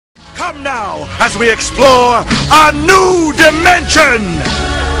Come now, as we explore a new dimension!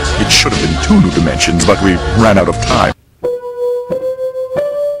 It should have been 2 new dimensions, but we ran out of time.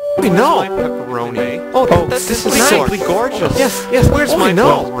 No! Pepperoni. Oh, this is simply gorgeous. Yes. Where's my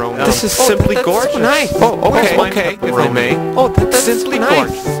pepperoni? This is simply gorgeous. Nice. Oh, okay. Okay. Pepperoni. Oh, that's simply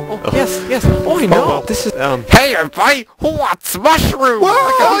gorgeous. Yes. Oh, I know. This is Hey, everybody! Who wants mushrooms?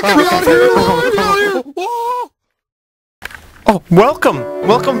 Get me out of here! Get me out of here! Oh,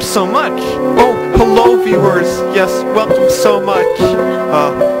 welcome so much. Oh, hello viewers. Yes, welcome so much.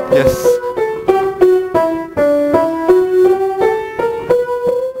 Yes.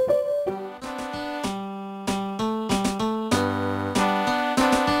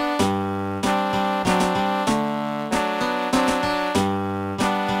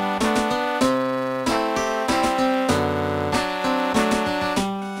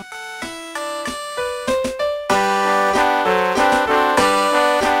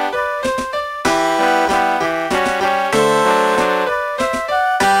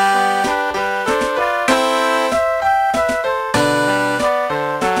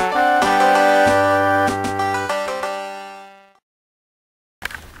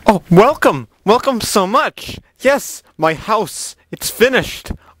 Oh, welcome so much. Yes, my house, it's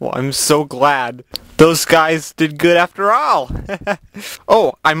finished. Well, I'm so glad. Those guys did good after all.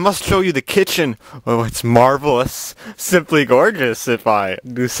 Oh, I must show you the kitchen. Oh, it's marvelous. Simply gorgeous, if I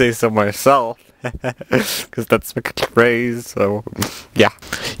do say so myself. Because that's my catchphrase, so yeah.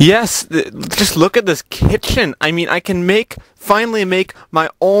 Yes, just look at this kitchen. I mean, I can finally make my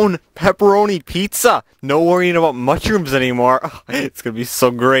own pepperoni pizza. No worrying about mushrooms anymore. Oh, it's gonna be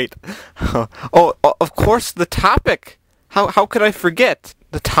so great. Oh, of course, the topic. How could I forget?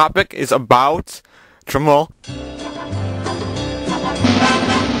 The topic is about drumroll.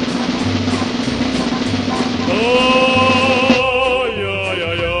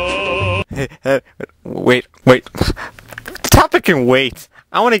 Wait. The topic can wait.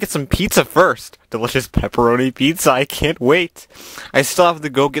 I want to get some pizza first. Delicious pepperoni pizza. I can't wait. I still have to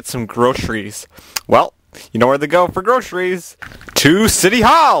go get some groceries. Well, you know where to go for groceries. To City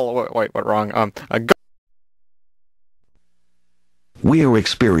Hall. Wait, what wrong? We are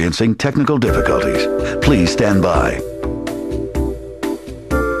experiencing technical difficulties. Please stand by.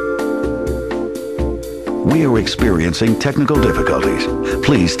 We are experiencing technical difficulties.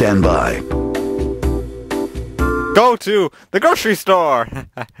 Please stand by. Go to the grocery store!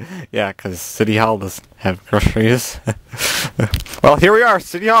 Yeah, because City Hall doesn't have groceries. Well, here we are,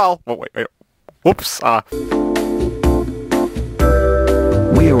 City Hall! Oh, wait. Whoops,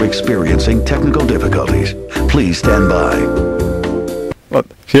 We are experiencing technical difficulties. Please stand by. Well,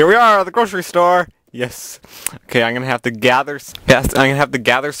 here we are, the grocery store! Yes. Okay, I'm gonna have to gather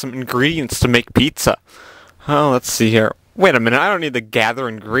some ingredients to make pizza. Oh, let's see here. Wait a minute, I don't need to gather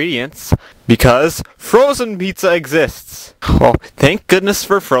ingredients, because frozen pizza exists. Oh, thank goodness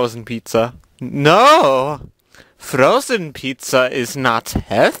for frozen pizza. No! Frozen pizza is not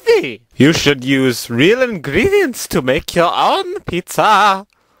healthy. You should use real ingredients to make your own pizza.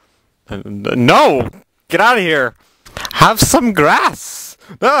 No! Get out of here! Have some grass!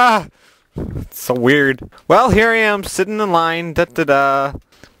 Ah! It's so weird. Well, here I am, sitting in line, da-da-da.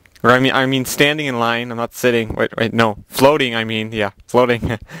 Or I mean standing in line, I'm not sitting. Wait, no. Floating, yeah,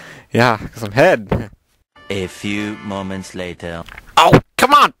 floating. Yeah, because I'm head. A few moments later. Oh,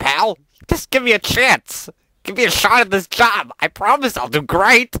 come on, pal! Just give me a chance! Give me a shot at this job! I promise I'll do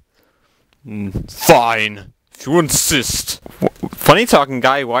great! Fine, if you insist. Funny talking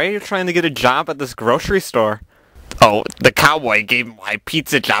guy, why are you trying to get a job at this grocery store? Oh, the cowboy gave my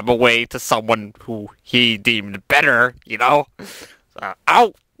pizza job away to someone who he deemed better, you know?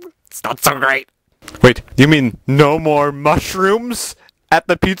 Ow! It's not so great. Wait, you mean no more mushrooms at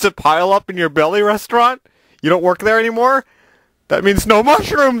the pizza pile-up in your belly restaurant? You don't work there anymore? That means no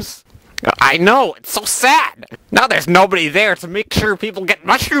mushrooms! I know, it's so sad. Now there's nobody there to make sure people get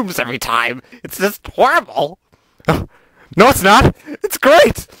mushrooms every time. It's just horrible. No, it's not. It's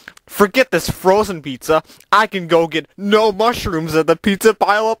great. Forget this frozen pizza. I can go get no mushrooms at the pizza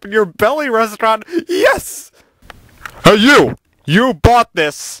pile-up in your belly restaurant. Yes! Hey, you! You bought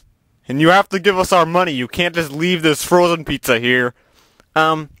this! And you have to give us our money. You can't just leave this frozen pizza here.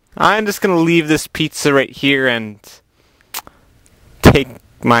 I'm just gonna leave this pizza right here and take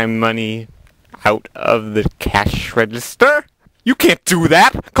my money out of the cash register. You can't do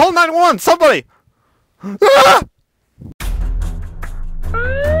that! Call 911! Somebody! Ah!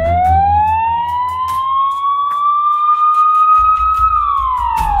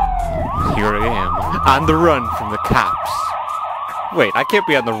 Here I am, on the run from the cops. Wait, I can't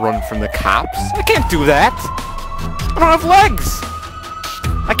be on the run from the cops. I can't do that. I don't have legs.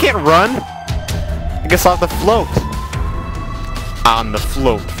 I can't run. I guess I'll have to float. On the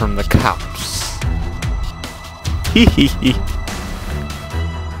float from the cops. Hee hee hee.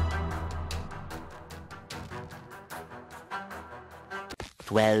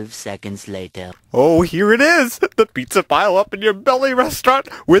 Twelve seconds later. Oh, here it is! The pizza pile up in your belly restaurant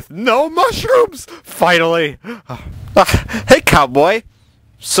with no mushrooms! Finally! Hey, cowboy!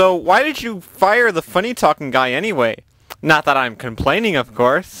 So, why did you fire the funny-talking guy anyway? Not that I'm complaining, of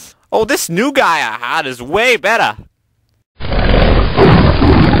course. Oh, this new guy I had is way better!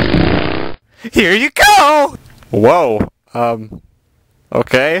 Here you go! Whoa,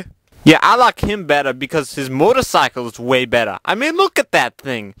 okay. Yeah, I like him better because his motorcycle is way better. I mean, look at that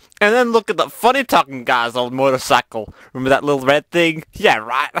thing. And then look at the funny-talking guy's old motorcycle. Remember that little red thing? Yeah,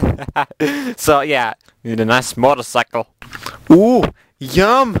 right? So, yeah, need a nice motorcycle. Ooh,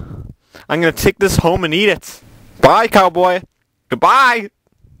 yum! I'm gonna take this home and eat it. Bye, cowboy. Goodbye.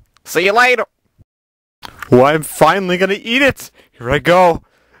 See you later. Oh, I'm finally gonna eat it. Here I go.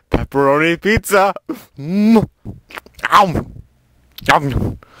 Pepperoni pizza. Mmm. Ow.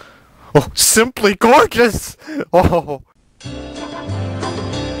 Yum. Oh, simply gorgeous! Oh.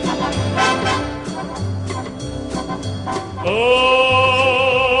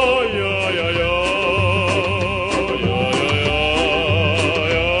 Oh, yeah, yeah, yeah.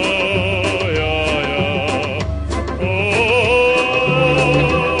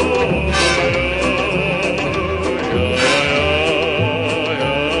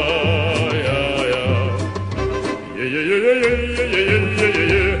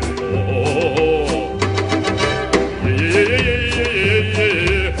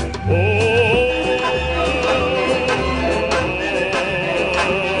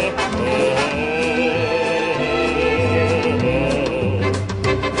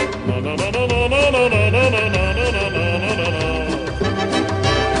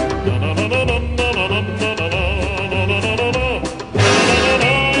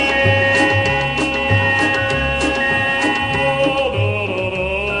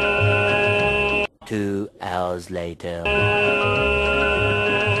 Later.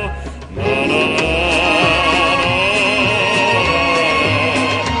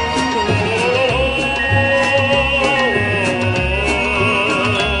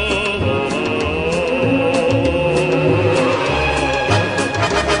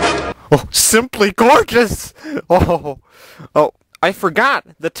 Oh, simply gorgeous! Oh, I forgot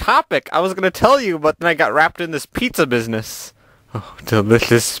the topic I was gonna tell you, but then I got wrapped in this pizza business. Oh,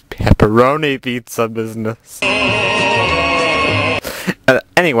 delicious pepperoni pizza business.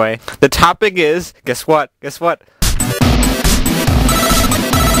 Anyway, the topic is, guess what? Guess what?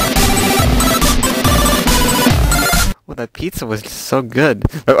 Oh, that pizza was just so good.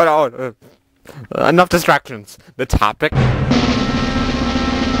 Enough distractions. The topic...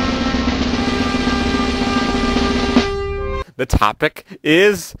 The topic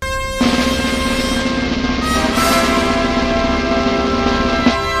is...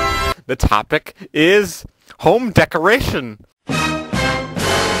 The topic is home decoration.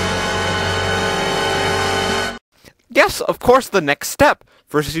 Yes, of course, the next step.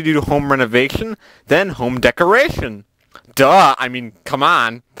 First you do home renovation, then home decoration. Duh, I mean, come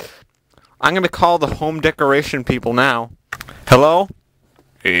on. I'm gonna call the home decoration people now. Hello?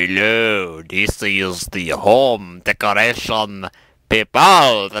 Hello, this is the home decoration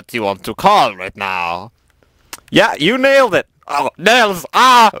people that you want to call right now. Yeah, you nailed it. Oh, nails,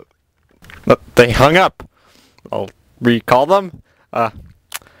 ah! But they hung up. I'll recall them.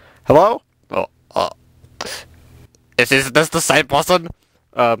 Hello? Is this the same person?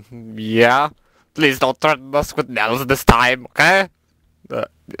 Yeah. Please don't threaten us with nails this time, okay?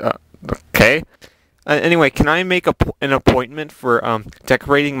 Okay. Anyway, can I make an appointment for,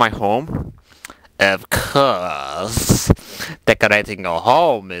 decorating my home? Of course. Decorating your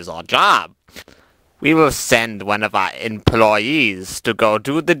home is our job. We will send one of our employees to go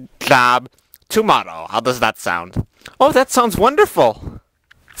do the job tomorrow. How does that sound? Oh, that sounds wonderful.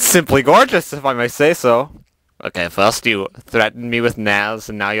 Simply gorgeous, if I may say so. Okay, first you threatened me with nails,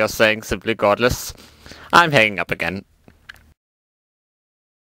 and now you're saying simply gorgeous. I'm hanging up again.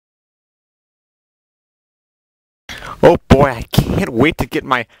 Oh boy, I can't wait to get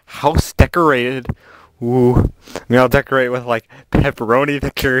my house decorated. Ooh, maybe I'll decorate with, like, pepperoni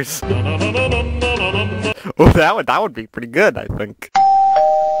pictures. Oh, that would be pretty good, I think.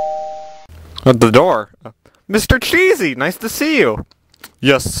 At the door. Mr. Cheesy, nice to see you.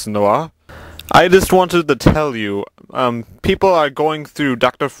 Yes, Noah. I just wanted to tell you, people are going through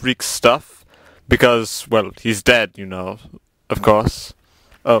Dr. Freak's stuff, because, well, he's dead, you know, of course.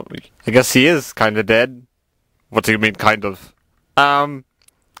 Oh, I guess he is kinda dead. What do you mean, kind of?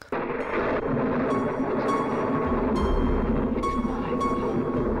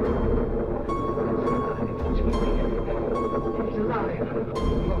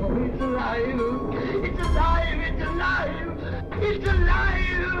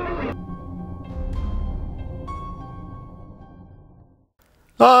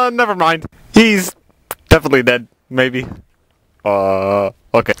 Never mind. He's definitely dead, maybe.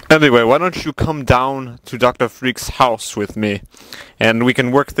 Okay. Anyway, why don't you come down to Dr. Freak's house with me, and we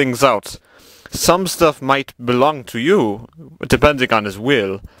can work things out. Some stuff might belong to you, depending on his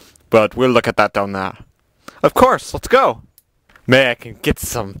will, but we'll look at that down there. Of course, let's go. May I can get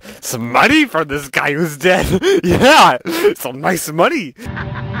some money from this guy who's dead. Yeah, some nice money.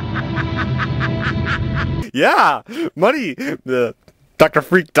 Yeah, money. Dr.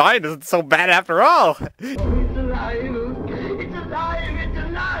 Freak dying isn't so bad after all. It's alive! It's alive! It's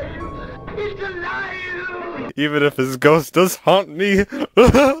alive! It's alive! Even if his ghost does haunt me.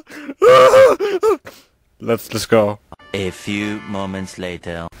 Let's just go. A few moments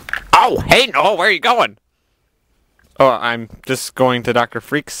later. Oh, hey, Noel, where are you going? Oh, I'm just going to Dr.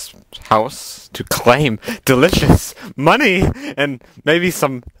 Freak's house to claim delicious money and maybe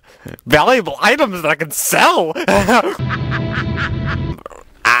some valuable items that I can sell.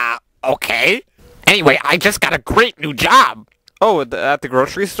 Okay. Anyway, I just got a great new job. Oh, at the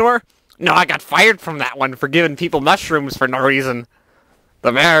grocery store? No, I got fired from that one for giving people mushrooms for no reason.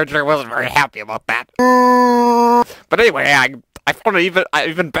 The manager wasn't very happy about that. But anyway, I found an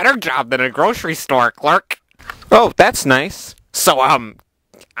even better job than a grocery store clerk. Oh, that's nice. So,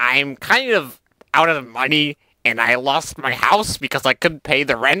 I'm kind of out of money, and I lost my house because I couldn't pay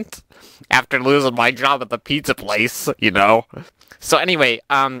the rent after losing my job at the pizza place, you know. So anyway,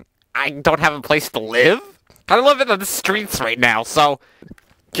 I don't have a place to live. I live in the streets right now, so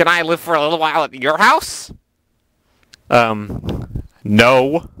can I live for a little while at your house?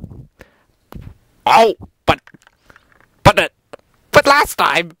 No. Oh, but last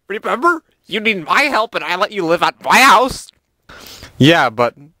time, remember? You need my help and I let you live at my house. Yeah,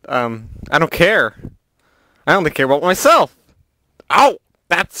 but, I don't care. I only care about myself. Oh,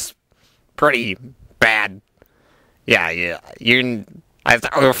 that's pretty bad. Yeah, I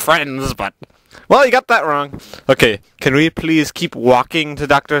thought we were friends, but... Well, you got that wrong. Okay, can we please keep walking to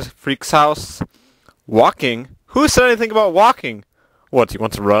Dr. Freak's house? Walking? Who said anything about walking? What, do you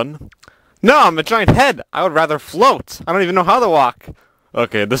want to run? No, I'm a giant head. I would rather float. I don't even know how to walk.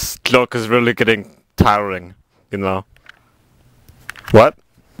 Okay, this joke is really getting tiring, you know. What?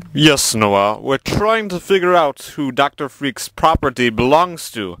 Yes, Noah, we're trying to figure out who Dr. Freak's property belongs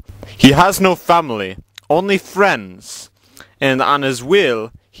to. He has no family, only friends. And on his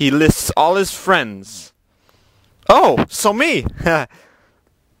will, he lists all his friends. Oh, so me!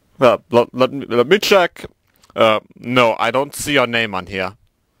 Well, let me check. No, I don't see your name on here.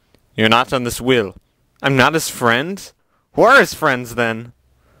 You're not on this will. I'm not his friend? Who are his friends, then?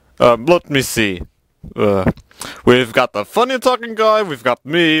 Let me see. We've got the funny-talking guy, we've got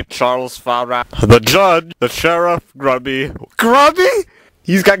me, Charles Farrah, the judge, the sheriff, Grubby. Grubby?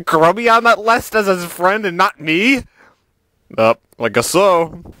 He's got Grubby on that list as his friend and not me? I guess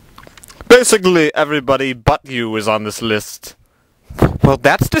so. Basically, everybody but you is on this list. Well,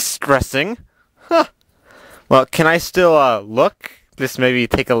 that's distressing. Huh. Well, can I still, look? Just maybe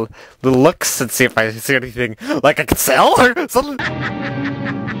take a little look and see if I see anything like I can sell or something?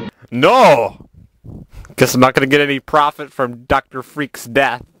 No! Guess I'm not gonna get any profit from Dr. Freak's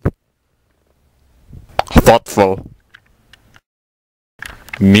death. Thoughtful.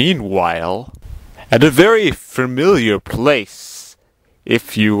 Meanwhile, at a very familiar place,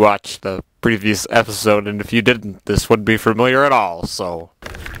 if you watched the previous episode, and if you didn't, this wouldn't be familiar at all, so...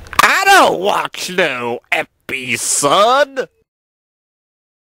 I don't watch no episode!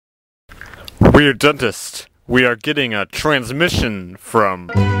 We're dentist. We are getting a transmission from...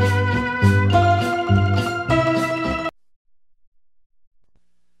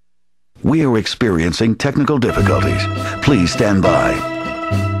 We are experiencing technical difficulties. Please stand by.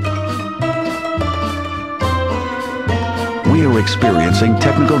 We are experiencing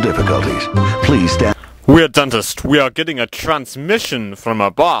technical difficulties. Please stand... We're dentist. We are getting a transmission from our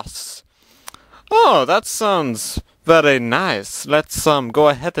boss. Oh, that sounds very nice. Let's, go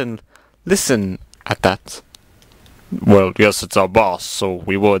ahead and listen at that. Well, yes, it's our boss, so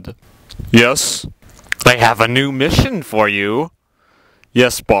we would. Yes? I have a new mission for you.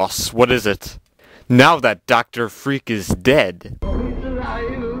 Yes, boss, what is it? Now that Dr. Freak is dead... It's alive!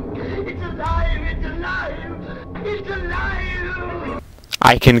 It's alive! It's alive! It's alive!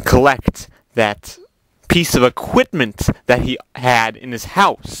 I can collect that piece of equipment that he had in his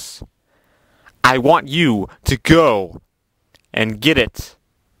house. I want you to go and get it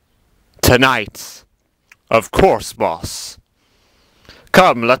tonight. Of course, boss.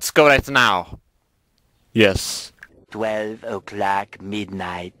 Come, let's go right now. Yes. 12 o'clock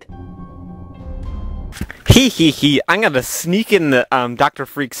midnight. Hee. I'm gonna sneak in the Dr.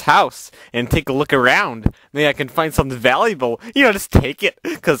 Freak's house and take a look around. Maybe I can find something valuable. You know, just take it.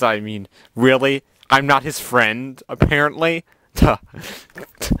 Cause I mean, really? I'm not his friend, apparently.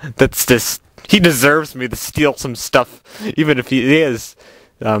 That's just... He deserves me to steal some stuff, even if he is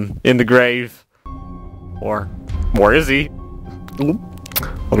in the grave. Or is he?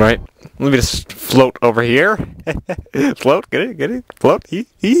 Alright, let me just float over here. Float, get it? Float,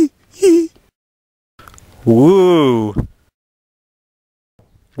 hee. Woo!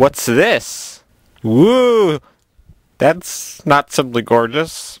 What's this? Woo! That's not simply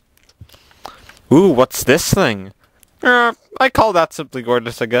gorgeous. Ooh, what's this thing? I call that simply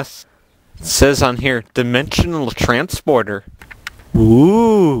gorgeous, I guess. It says on here, Dimensional Transporter.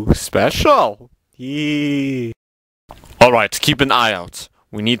 Ooh, special! Yee. Alright, keep an eye out.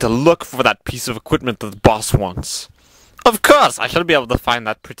 We need to look for that piece of equipment that the boss wants. Of course, I should be able to find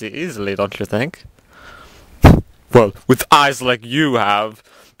that pretty easily, don't you think? Well, with eyes like you have,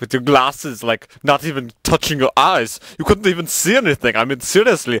 with your glasses, like, not even touching your eyes, you couldn't even see anything. I mean,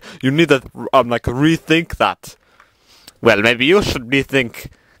 seriously, you need to, like, rethink that. Well, maybe you should rethink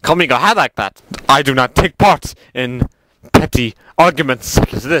coming ahead like that. I do not take part in petty arguments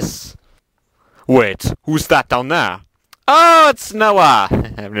such as this. Wait, who's that down there? Oh, it's Noah!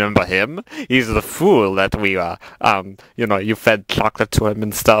 Remember him? He's the fool that we, you know, you fed chocolate to him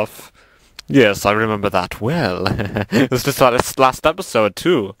and stuff. Yes, I remember that well. It was just last episode,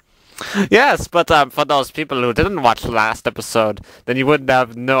 too. Yes, but for those people who didn't watch the last episode, then you wouldn't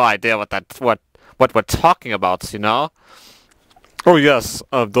have no idea what we're talking about, you know? Oh yes,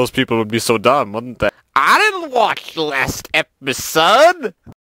 those people would be so dumb, wouldn't they? I didn't watch the last episode!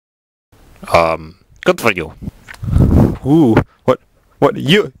 Good for you. Ooh, what,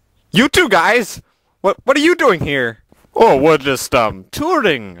 you two guys? What are you doing here? Oh, we're just,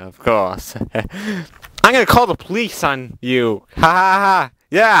 touring, of course. I'm gonna call the police on you. Ha.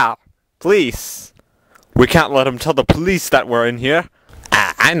 Yeah, police. We can't let them tell the police that we're in here.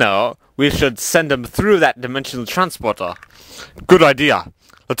 I know. We should send them through that dimensional transporter. Good idea.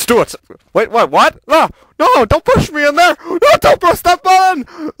 Let's do it. Wait, what? No, don't push me in there. No, don't press that button.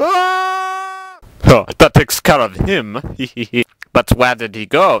 Ah! Oh, that takes care of him. But where did he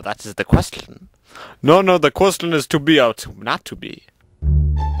go? That is the question. No, the question is to be or to not to be.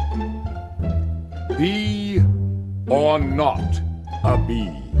 Be or not a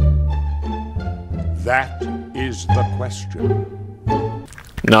bee? That is the question.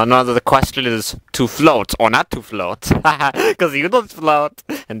 No, the question is to float or not to float. Because you don't float.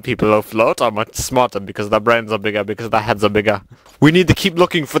 And people who float are much smarter because their brains are bigger, because their heads are bigger. We need to keep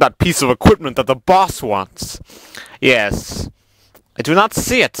looking for that piece of equipment that the boss wants. Yes. I do not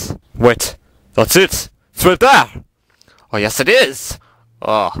see it. Wait, that's it. It's right there. Oh, yes it is.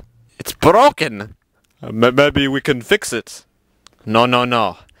 Oh, it's broken. Maybe we can fix it.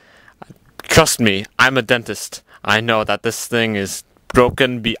 No. Trust me, I'm a dentist. I know that this thing is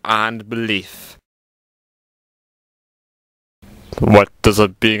broken beyond belief. What does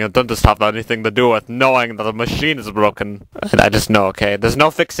being a dentist have anything to do with knowing that the machine is broken? I just know, okay? There's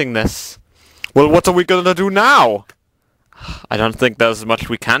no fixing this. Well, what are we gonna do now? I don't think there's much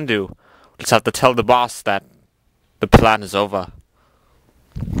we can do. We'll just have to tell the boss that the plan is over.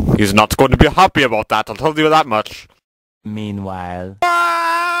 He's not going to be happy about that, I'll tell you that much. Meanwhile...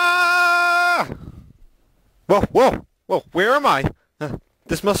 Ah! Whoa, where am I?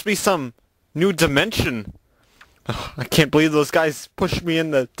 This must be some new dimension. I can't believe those guys pushed me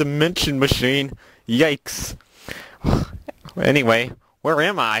in the dimension machine. Yikes. Anyway, where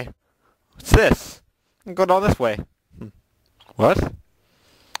am I? What's this? I'm going down this way. What?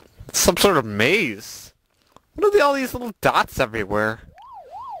 It's some sort of maze. What are all these little dots everywhere?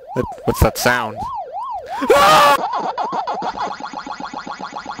 What's that sound?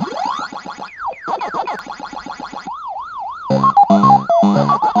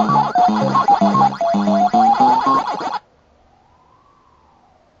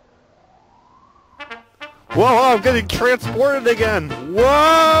 Whoa, I'm getting transported again!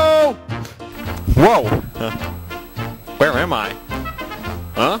 Whoa! Where am I?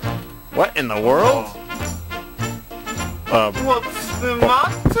 Huh? What in the world? What's the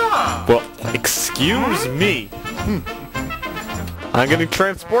matter? Well, excuse me. I'm getting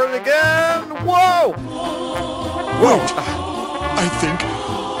transported again! Whoa! Wait, I think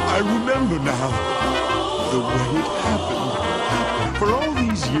I remember now. The way it happened. For all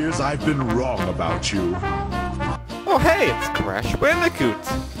these years, I've been wrong about you. Oh, hey, it's Crash Bandicoot.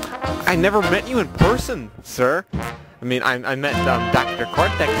 I never met you in person, sir. I mean, I met Dr.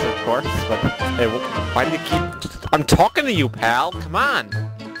 Cortex, of course, but hey, why do you keep... I'm talking to you, pal. Come on.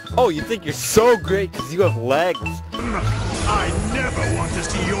 Oh, you think you're so great because you have legs. I never want to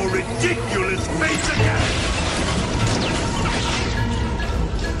see your ridiculous face again!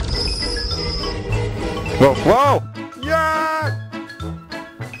 Whoa, whoa! Yeah!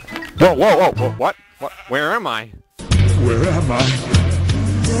 Whoa, whoa, whoa, whoa, what? What? Where am I? Where am I?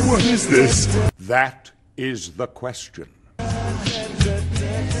 What is this? That is the question.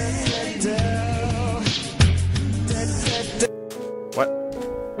 What?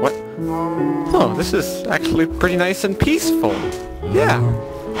 What? Oh, this is actually pretty nice and peaceful. Yeah.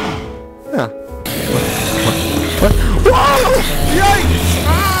 Yeah. What? Whoa! Yikes!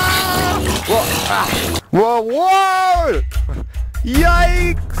 Ah! Whoa! Ah! Whoa! Whoa!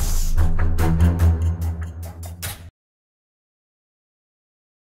 Yikes!